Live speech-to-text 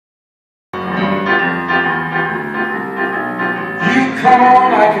come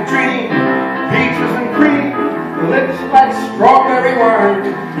on like a dream, peaches and cream, lips like strawberry wine.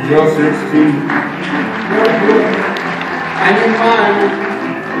 You're 16, you're good, and you're mine,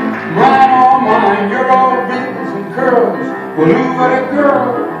 mine all mine. You're all wrinkles and curls, well, who but a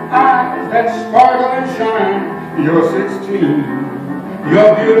girl, eyes that sparkle and shine. You're 16,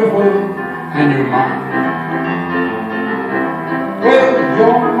 you're beautiful, and you're mine. Well,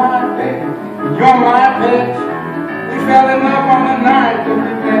 you're my baby, you're my pet. We fell in love on the night that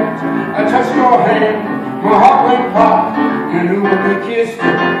we met. I touched your hand, my heart went pop, and when we kissed,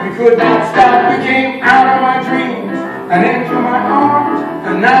 we could not stop. We came out of my dreams and into my arms,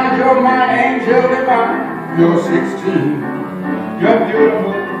 and now you're my angel divine. You're 16, you're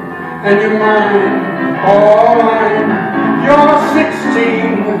beautiful, and you're mine, all mine. You're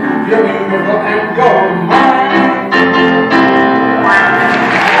 16, you're beautiful, and you're mine.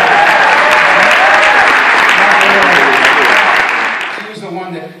 She was the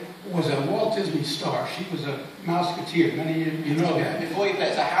one that was a Walt Disney star. She was a Mouseketeer. Many of you know that. Before you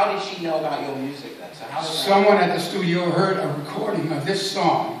play, so how did she know about your music then? So how someone at the studio heard a recording of this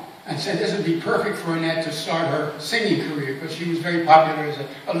song and said this would be perfect for Annette to start her singing career, because she was very popular as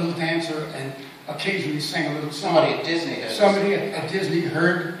a little dancer and occasionally sang a little song. Somebody at Disney heard. Somebody at Disney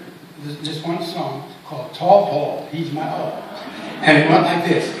heard this one song called Tall Paul, He's My All. And it went like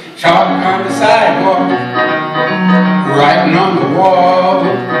this. Chalking on the sidewalk, writing on the wall.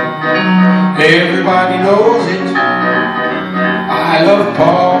 Everybody knows it. I love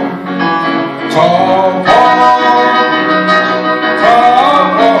Paul. Tall Paul. Tall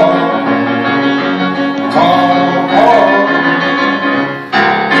Paul. Tall Paul.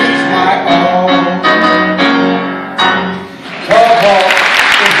 He's my all. Tall Paul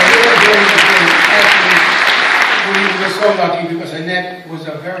is a little bit we were so lucky because Annette was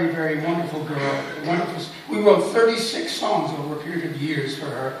a very, very wonderful girl. We wrote 36 songs over a period of years for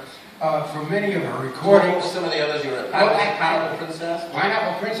her, for many of her recordings. What were some of the others you wrote? Pineapple Princess?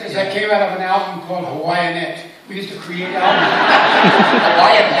 Pineapple Princess, that came out of an album called Hawaiianette. We used to create albums.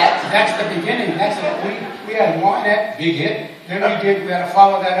 Hawaiianette? That's the beginning. We had Hawaiianette, big hit. Then we had to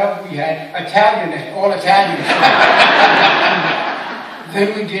follow that up. We had Italianette, all Italian.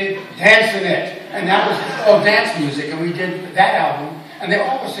 Then we did Dancinette, and that was all dance music, and we did that album, and they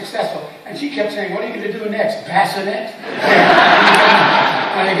all were successful. And she kept saying, "What are you going to do next? Bassinet?"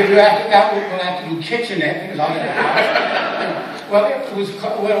 And they could do after that. We'll have to do Kitchenette because I'll get the house. Well,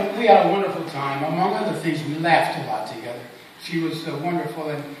 we had a wonderful time. Among other things, we laughed a lot together. She was wonderful,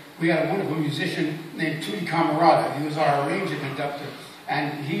 and we had a wonderful musician named Tootie Camarada. He was our arranger conductor,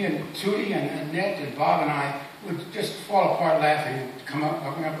 and he and Tootie and Annette and Bob and I would just fall apart laughing and coming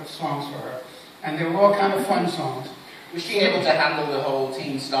up with songs for her. And they were all kind of fun songs. Was she able to handle the whole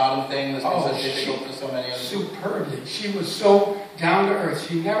teen stardom thing that's been so difficult for so many others? Superbly. She was so down to earth.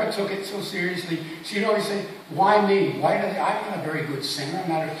 She never took it so seriously. She'd always say, "Why me? Why do they? I'm not a very good singer. I'm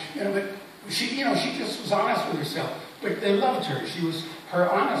not a, but she she just was honest with herself. But they loved her. She was, her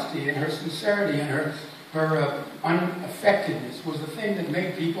honesty and her sincerity and her unaffectedness was the thing that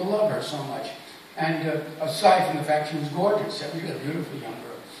made people love her so much. And aside from the fact she was gorgeous, she was a beautiful young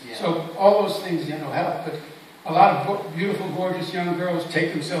girl. Yeah. So all those things, help. But a lot of beautiful, gorgeous young girls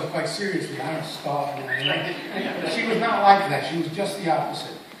take themselves quite seriously. I don't stop. And she was not like that. She was just the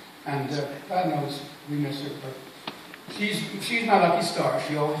opposite. And God knows we miss her. But she's my lucky star.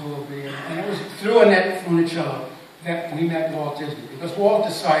 She always will be. And it was through Annette Funicello that we met Walt Disney. Because Walt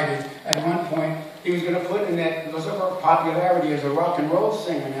decided at one point he was going to put Annette, because of her popularity as a rock and roll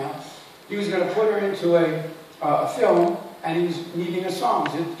singer now, he was going to put her into a film, and he was needing a song.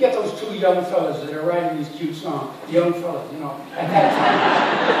 So get those two young fellas that are writing these cute songs. Young fellas, at that time.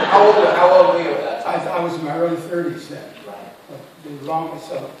 How old were you at that time? I was in my early 30s then. Right.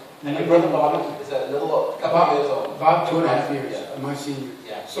 And your brother Bob is a couple of years old? Bob, 2.5 years, my senior.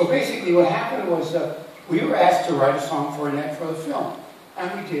 Yeah. So basically what happened was we were asked to write a song for Annette for the film.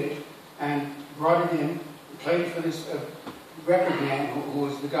 And we did. And brought it in, played for this record man, who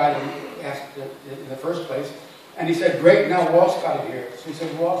was the guy that asked in the first place. And he said, "Great, now Walt's got it here." So he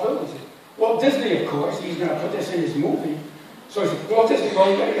said, "Walt who?" He said, "Walt Disney, of course. He's going to put this in his movie." So he said, "Walt Disney, well,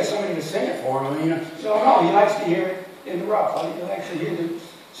 you got to get somebody to sing it for him." So no, he likes to hear it in the rough. He likes to hear it.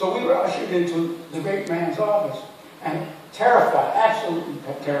 So we were ushered into the great man's office, and terrified, absolutely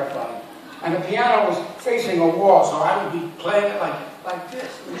terrified. And the piano was facing a wall, so I would be playing it like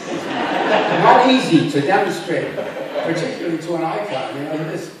this. Not easy to demonstrate, particularly to an icon,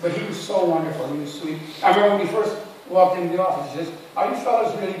 but he was so wonderful, he was sweet. I remember when we first walked into the office, he says, "Are you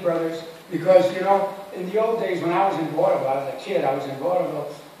fellas really brothers?" Because, in the old days when I was in vaudeville, I was a kid, I was in vaudeville,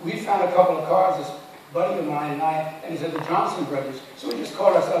 we found a couple of cards buddy of mine and I, and he said the Johnson Brothers. So we just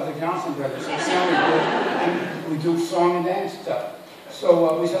called ourselves the Johnson Brothers. It sounded good, and we do song and dance stuff.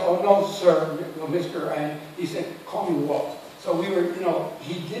 So we said, oh no, sir, well, Mr. And he said, call me Walt. So we were, you know,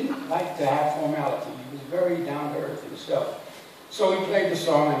 he didn't like to have formality. He was very down to earth himself. So we played the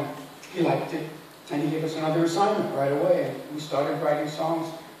song, and he liked it, and he gave us another assignment right away. And we started writing songs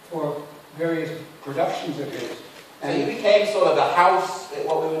for various productions of his. So you became sort of the house,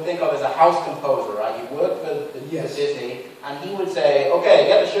 what we would think of as a house composer, right? You worked for Disney, and he would say, okay,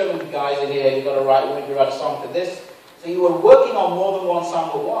 get the Sherman guys in here, you've got to write a song for this. So you were working on more than one song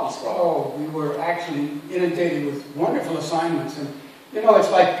at once, right? Oh, we were actually inundated with wonderful assignments, and you know, it's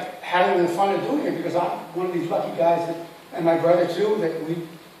like having the fun of doing it, because I'm one of these lucky guys, that, and my brother too, that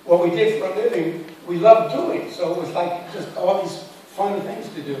what we did for a living, we loved doing. So it was like just all these fun things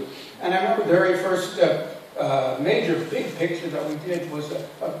to do. And I remember the very first major big picture that we did was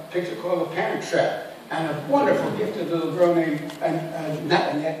a picture called The Parent Trap, and a wonderful gifted little girl named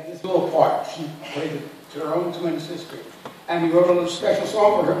Annette, this little part. She played it to her own twin sister. And we wrote a little special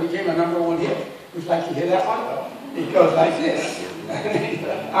song for her. It became a #1 hit. Would you like to hear that one? It goes like this. I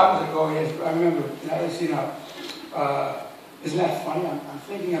was like, oh yes, I remember. Now let's see now. Isn't that funny? I'm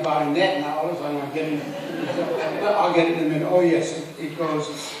thinking about Annette now. All of a sudden I'm getting it. I'll get it in a minute. Oh yes, it goes,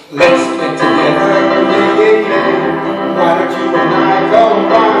 let's get together, yeah. Why don't you and I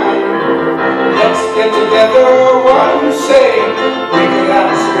combine? Let's get together, what do you say? We could have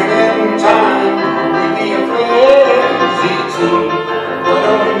a swinging time. We'd be a crazy team. Why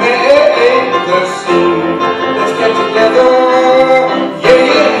don't we make the scene? Let's get together, yeah,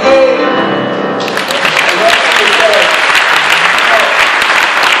 yeah, yeah.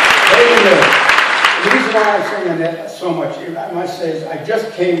 The reason why I'm saying that so much, I must say, is I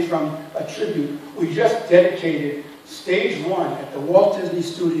just came from a tribute. We just dedicated stage 1 at the Walt Disney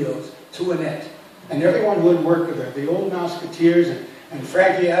Studios to Annette. And everyone who had worked with her, the old Mouseketeers and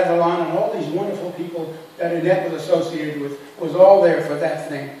Frankie Avalon and all these wonderful people that Annette was associated with, was all there for that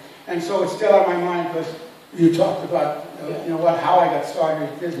thing. And so it's still on my mind, because you talked about, how I got started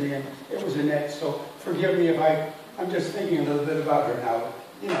at Disney, and it was Annette. So forgive me if I'm just thinking a little bit about her now.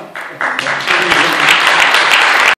 You know.